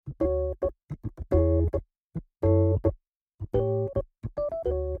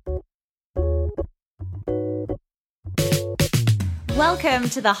Welcome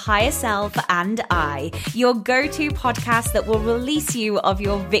to the Higher Self and I, your go-to podcast that will release you of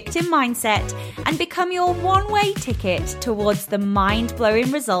your victim mindset and become your one-way ticket towards the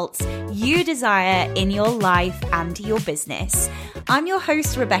mind-blowing results you desire in your life and your business. I'm your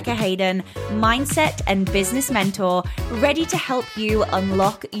host, Rebecca Hayden, mindset and business mentor, ready to help you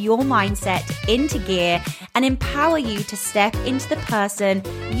unlock your mindset into gear and empower you to step into the person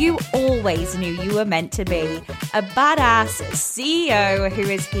you always knew you were meant to be, a badass CEO who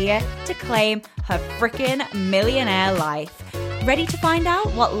is here to claim her frickin' millionaire life. Ready to find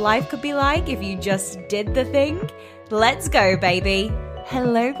out what life could be like if you just did the thing? Let's go, baby.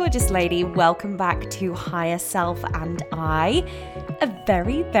 Hello, gorgeous lady. Welcome back to Higher Self and I. A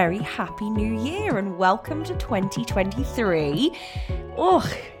very, very happy new year and welcome to 2023.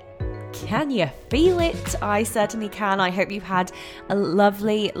 Oh, can you feel it? I certainly can. I hope you've had a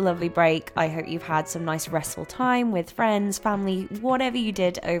lovely, lovely break. I hope you've had some nice restful time with friends, family, whatever you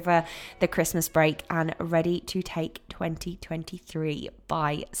did over the Christmas break and ready to take 2023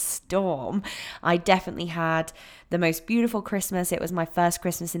 by storm. I definitely had the most beautiful Christmas. It was my first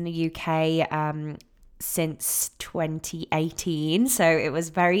Christmas in the UK since 2018, so it was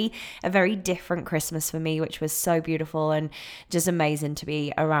a very different Christmas for me, which was so beautiful and just amazing to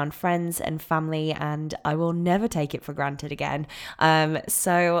be around friends and family, and I will never take it for granted again.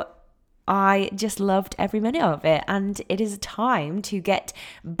 So I just loved every minute of it, and it is time to get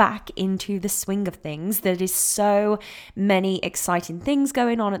back into the swing of things. There is so many exciting things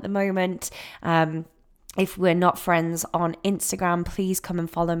going on at the moment. If we're not friends on Instagram, please come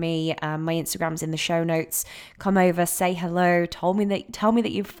and follow me. My Instagram's in the show notes. Come over, say hello, tell me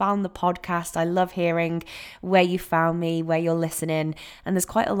that you've found the podcast. I love hearing where you found me, where you're listening. And there's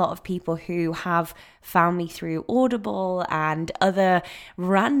quite a lot of people who have found me through Audible and other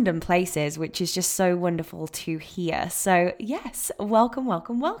random places, which is just so wonderful to hear. So yes,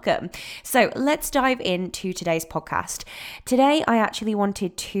 welcome. So let's dive into today's podcast. Today, I actually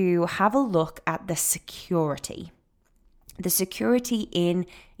wanted to have a look at the security in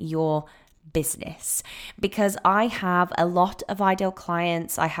your business, because I have a lot of ideal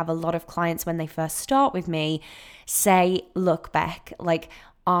clients. I have a lot of clients when they first start with me say, look, Beck,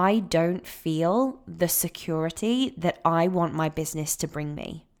 I don't feel the security that I want my business to bring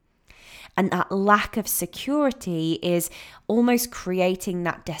me. And that lack of security is almost creating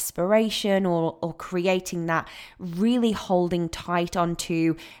that desperation or creating that really holding tight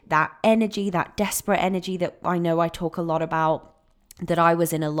onto that energy, that desperate energy that I know I talk a lot about, that I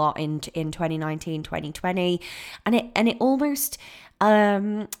was in a lot in 2019, 2020. And it almost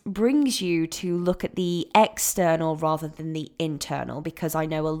brings you to look at the external rather than the internal, because I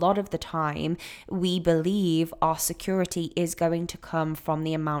know a lot of the time we believe our security is going to come from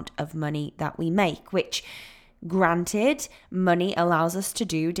the amount of money that we make, which granted, money allows us to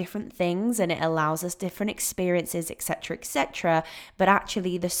do different things and it allows us different experiences, etc., but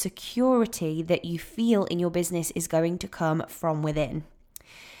actually the security that you feel in your business is going to come from within.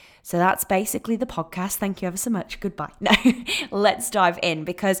 So that's basically the podcast. Thank you ever so much. Goodbye. No, let's dive in,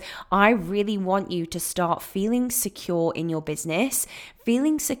 because I really want you to start feeling secure in your business,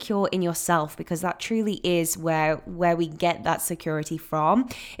 feeling secure in yourself, because that truly is where we get that security from.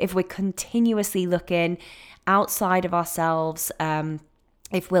 If we're continuously looking outside of ourselves,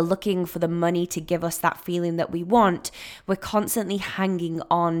 if we're looking for the money to give us that feeling that we want, we're constantly hanging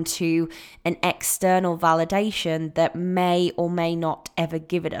on to an external validation that may or may not ever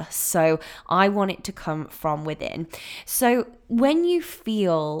give it us. So I want it to come from within. So when you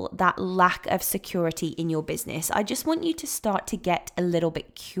feel that lack of security in your business, I just want you to start to get a little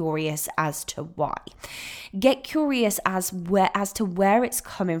bit curious as to why. Get curious as to where it's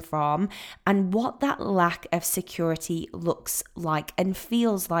coming from and what that lack of security looks like and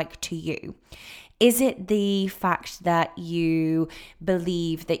feels like to you. Is it the fact that you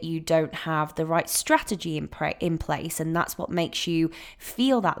believe that you don't have the right strategy in place and that's what makes you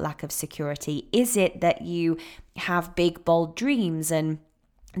feel that lack of security? Is it that you have big, bold dreams and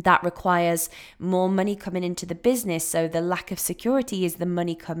that requires more money coming into the business, so the lack of security is the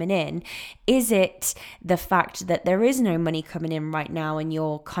money coming in? Is it the fact that there is no money coming in right now and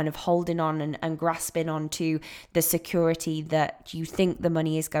you're kind of holding on and grasping onto the security that you think the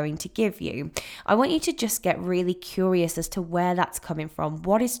money is going to give you? I want you to just get really curious as to where that's coming from.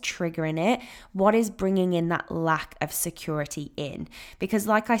 What is triggering it? What is bringing in that lack of security in? Because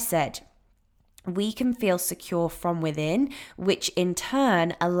like I said, we can feel secure from within, which in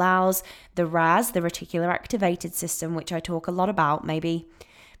turn allows the RAS, the reticular activated system, which I talk a lot about. Maybe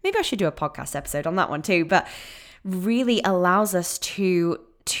I should do a podcast episode on that one too, but really allows us to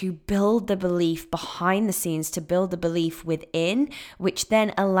to build the belief behind the scenes, to build the belief within, which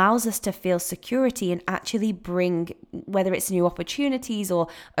then allows us to feel security and actually bring, whether it's new opportunities or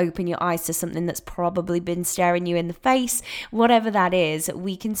open your eyes to something that's probably been staring you in the face, whatever that is,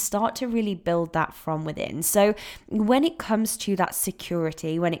 we can start to really build that from within. So when it comes to that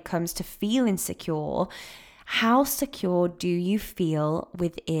security, when it comes to feeling secure, how secure do you feel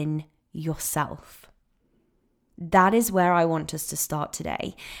within yourself? That is where I want us to start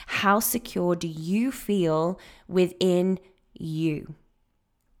today. How secure do you feel within you?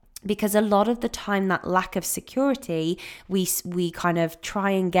 Because a lot of the time, that lack of security, we kind of try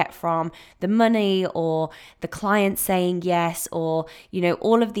and get from the money or the client saying yes, or,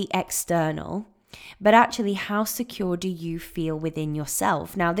 all of the external. But actually, how secure do you feel within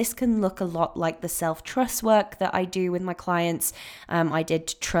yourself? Now, this can look a lot like the self-trust work that I do with my clients. I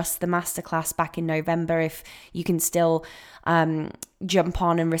did Trust the Masterclass back in November. If you can still jump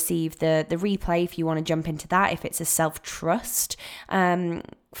on and receive the replay if you want to jump into that, if it's a self-trust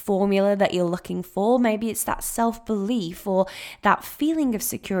formula that you're looking for, maybe it's that self-belief or that feeling of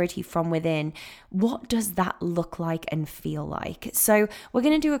security from within. What does that look like and feel like? So we're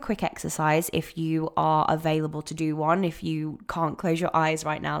going to do a quick exercise if you are available to do one. If you can't close your eyes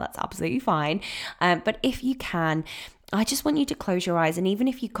right now, that's absolutely fine. But if you can, I just want you to close your eyes, and even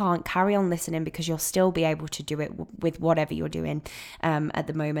if you can't, carry on listening, because you'll still be able to do it with whatever you're doing at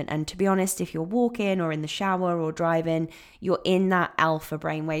the moment. And to be honest, if you're walking or in the shower or driving, you're in that alpha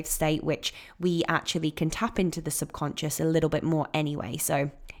brainwave state, which we actually can tap into the subconscious a little bit more anyway.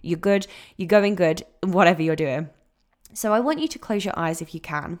 So you're good, you're going good, whatever you're doing. So I want you to close your eyes if you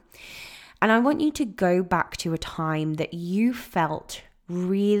can. And I want you to go back to a time that you felt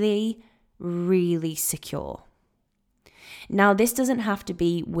really, really secure. Now, this doesn't have to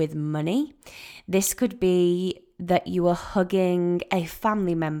be with money. This could be that you were hugging a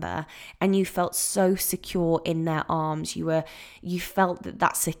family member and you felt so secure in their arms. You felt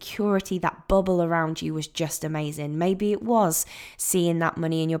that security, that bubble around you was just amazing. Maybe it was seeing that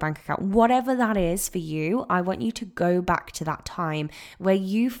money in your bank account. Whatever that is for you, I want you to go back to that time where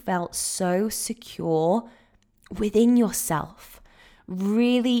you felt so secure within yourself.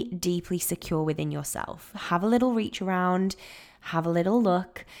 Really deeply secure within yourself. Have a little reach around, have a little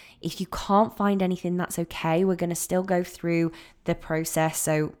look. If you can't find anything, that's okay. We're going to still go through the process,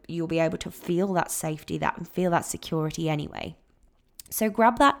 so you'll be able to feel that safety, feel that security anyway. So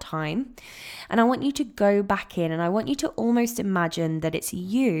grab that time, and I want you to go back in, and I want you to almost imagine that it's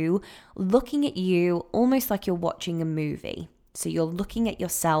you looking at you almost like you're watching a movie. So you're looking at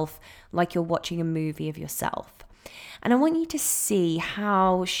yourself like you're watching a movie of yourself. And I want you to see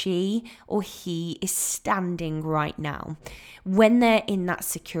how she or he is standing right now when they're in that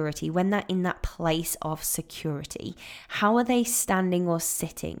security, when they're in that place of security. How are they standing or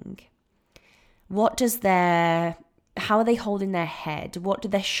sitting? How are they holding their head? What do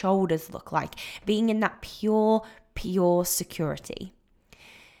their shoulders look like? Being in that pure security.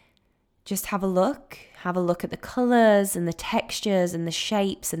 Just have a look. Have a look at the colors and the textures and the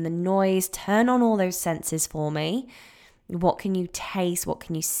shapes and the noise. Turn on all those senses for me. What can you taste? What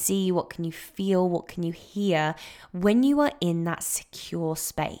can you see? What can you feel? What can you hear when you are in that secure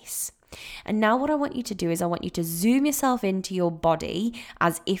space? And now what I want you to do is I want you to zoom yourself into your body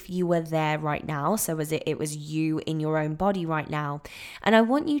as if you were there right now. So as it was you in your own body right now. And I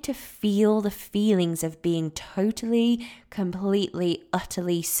want you to feel the feelings of being totally, completely,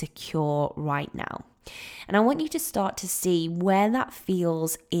 utterly secure right now. And I want you to start to see where that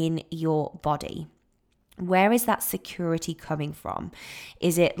feels in your body. Where is that security coming from?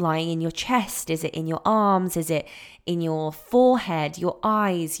 Is it lying in your chest? Is it in your arms? Is it in your forehead, your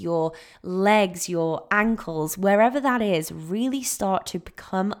eyes, your legs, your ankles? Wherever that is, really start to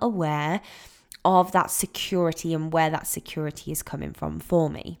become aware of that security and where that security is coming from for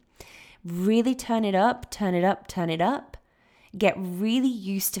me. Really turn it up, turn it up, turn it up. Get really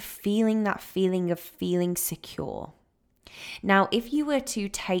used to feeling that feeling of feeling secure. Now, if you were to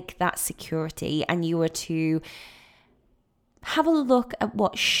take that security and you were to have a look at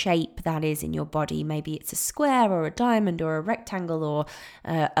what shape that is in your body, maybe it's a square or a diamond or a rectangle or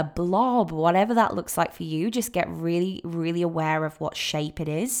a blob, whatever that looks like for you, just get really, really aware of what shape it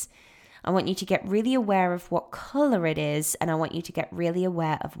is. I want you to get really aware of what color it is, and I want you to get really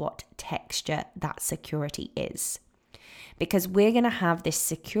aware of what texture that security is. Because we're going to have this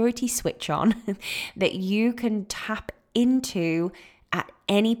security switch on that you can tap into at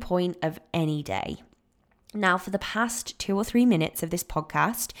any point of any day. Now, for the past 2 or 3 minutes of this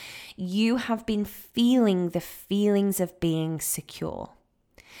podcast, you have been feeling the feelings of being secure.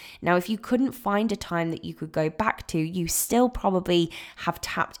 Now, if you couldn't find a time that you could go back to, you still probably have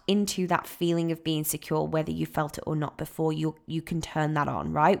tapped into that feeling of being secure, whether you felt it or not before. You can turn that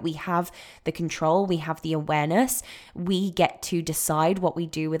on, right? We have the control, we have the awareness. We get to decide what we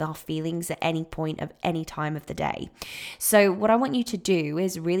do with our feelings at any point of any time of the day. So what I want you to do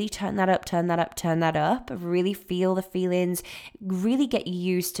is really turn that up, really feel the feelings, really get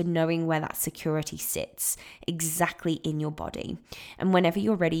used to knowing where that security sits exactly in your body. And whenever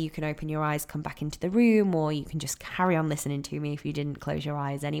you're ready, you can open your eyes, come back into the room, or you can just carry on listening to me if you didn't close your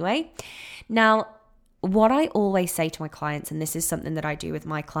eyes anyway. Now, what I always say to my clients, and this is something that I do with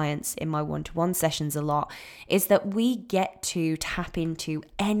my clients in my one-to-one sessions a lot, is that we get to tap into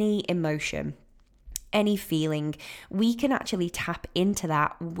any emotion, any feeling. We can actually tap into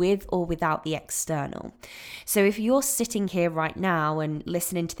that with or without the external. So if you're sitting here right now and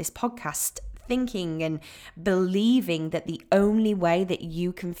listening to this podcast, thinking and believing that the only way that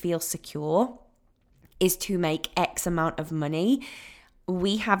you can feel secure is to make X amount of money,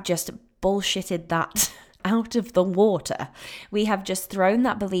 we have just bullshitted that out of the water. We have just thrown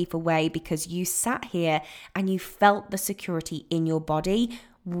that belief away because you sat here and you felt the security in your body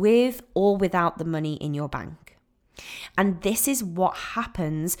with or without the money in your bank. And this is what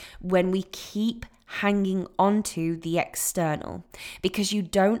happens when we keep hanging onto the external, because you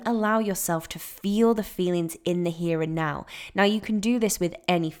don't allow yourself to feel the feelings in the here and now. Now, you can do this with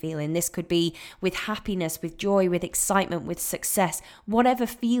any feeling. This could be with happiness, with joy, with excitement, with success, whatever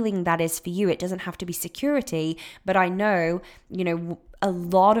feeling that is for you. It doesn't have to be security, but I know, a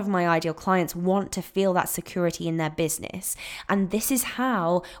lot of my ideal clients want to feel that security in their business. And this is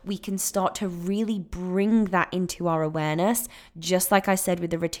how we can start to really bring that into our awareness. Just like I said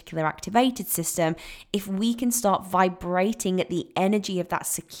with the reticular activated system, if we can start vibrating at the energy of that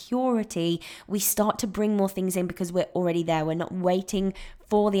security, we start to bring more things in because we're already there. We're not waiting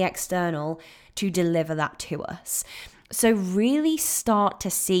for the external to deliver that to us. So really start to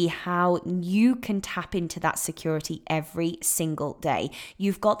see how you can tap into that security every single day.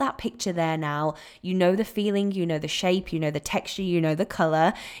 You've got that picture there now. You know the feeling, you know the shape, you know the texture, you know the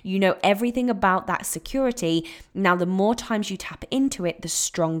color, you know everything about that security. Now, the more times you tap into it, the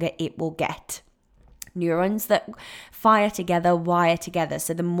stronger it will get. Neurons that fire together wire together.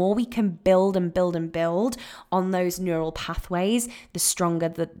 So the more we can build and build and build on those neural pathways, the stronger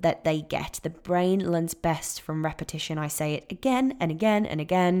that they get. The brain learns best from repetition. I say it again and again and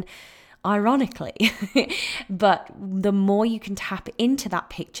again, ironically. But the more you can tap into that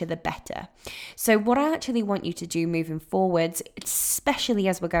picture, the better. So what I actually want you to do moving forwards, especially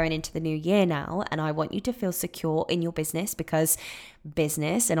as we're going into the new year now, and I want you to feel secure in your business, because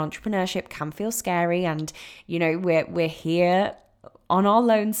business and entrepreneurship can feel scary, and we're here on our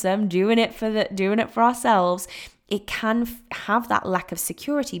lonesome doing it for ourselves. It can have that lack of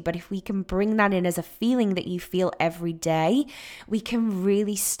security, but if we can bring that in as a feeling that you feel every day, we can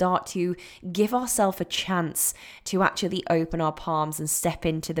really start to give ourselves a chance to actually open our palms and step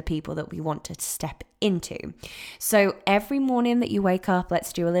into the people that we want to step into. So every morning that you wake up,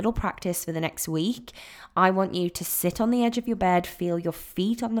 let's do a little practice for the next week. I want you to sit on the edge of your bed, feel your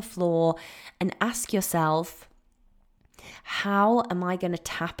feet on the floor, and ask yourself, how am I going to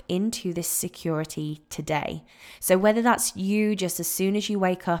tap into this security today? So whether that's you, just as soon as you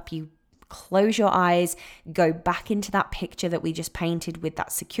wake up, you close your eyes, go back into that picture that we just painted with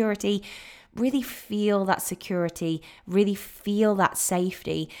that security, really feel that security, really feel that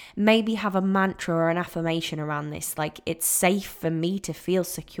safety. Maybe have a mantra or an affirmation around this, like, it's safe for me to feel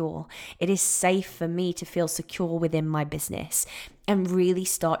secure. It is safe for me to feel secure within my business, and really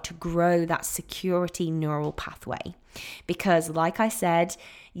start to grow that security neural pathway. Because like I said,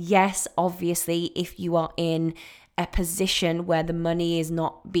 yes, obviously, if you are in a position where the money is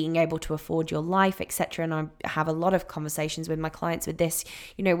not being able to afford your life, etc., and I have a lot of conversations with my clients with this,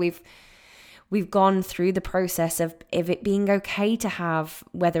 we've gone through the process of it being okay to have,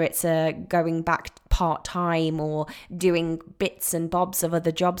 whether it's going back part-time or doing bits and bobs of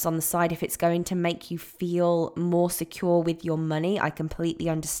other jobs on the side, if it's going to make you feel more secure with your money. I completely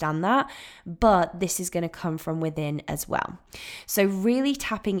understand that, but this is going to come from within as well. So really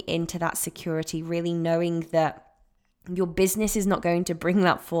tapping into that security, really knowing that your business is not going to bring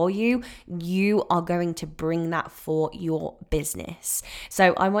that for you. You are going to bring that for your business.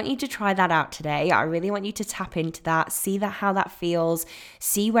 So I want you to try that out today. I really want you to tap into that, see how that feels,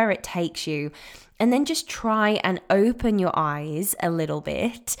 see where it takes you. And then just try and open your eyes a little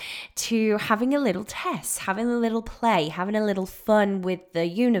bit to having a little test, having a little play, having a little fun with the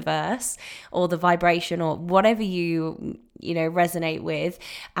universe or the vibration or whatever you resonate with,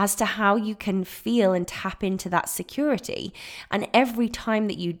 as to how you can feel and tap into that security. And every time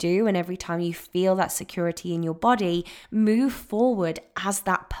that you do, and every time you feel that security in your body, move forward as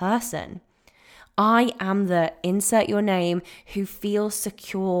that person. I am the insert your name who feels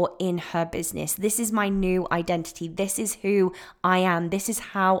secure in her business. This is my new identity. This is who I am. This is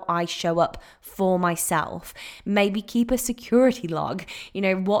how I show up for myself. Maybe keep a security log.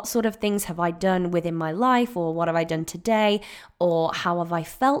 What sort of things have I done within my life, or what have I done today, or how have I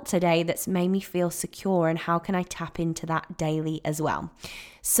felt today that's made me feel secure, and how can I tap into that daily as well?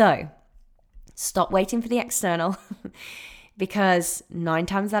 So stop waiting for the external. Because 9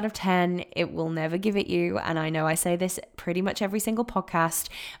 times out of 10, it will never give it you. And I know I say this pretty much every single podcast,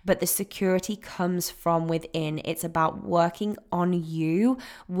 but the security comes from within. It's about working on you,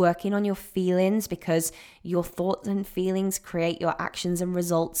 working on your feelings, because your thoughts and feelings create your actions and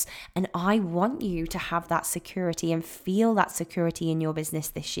results. And I want you to have that security and feel that security in your business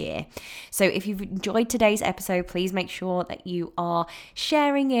this year. So if you've enjoyed today's episode, please make sure that you are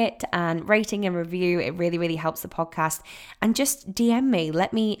sharing it and rating and review. It really, really helps the podcast. And just DM me,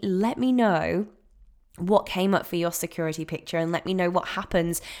 let me know what came up for your security picture, and let me know what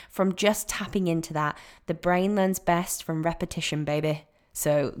happens from just tapping into that. The brain learns best from repetition, baby.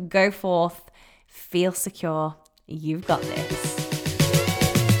 So go forth, feel secure. You've got this.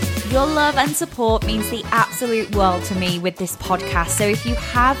 Your love and support means the absolute world to me with this podcast. So if you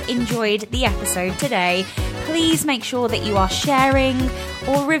have enjoyed the episode today, please make sure that you are sharing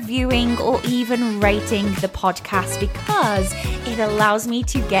or reviewing or even rating the podcast, because it allows me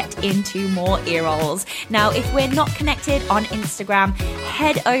to get into more ear holes. Now, if we're not connected on Instagram,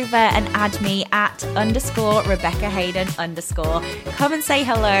 head over and add me at _Rebecca Hayden _. Come and say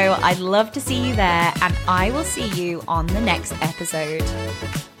hello. I'd love to see you there, and I will see you on the next episode.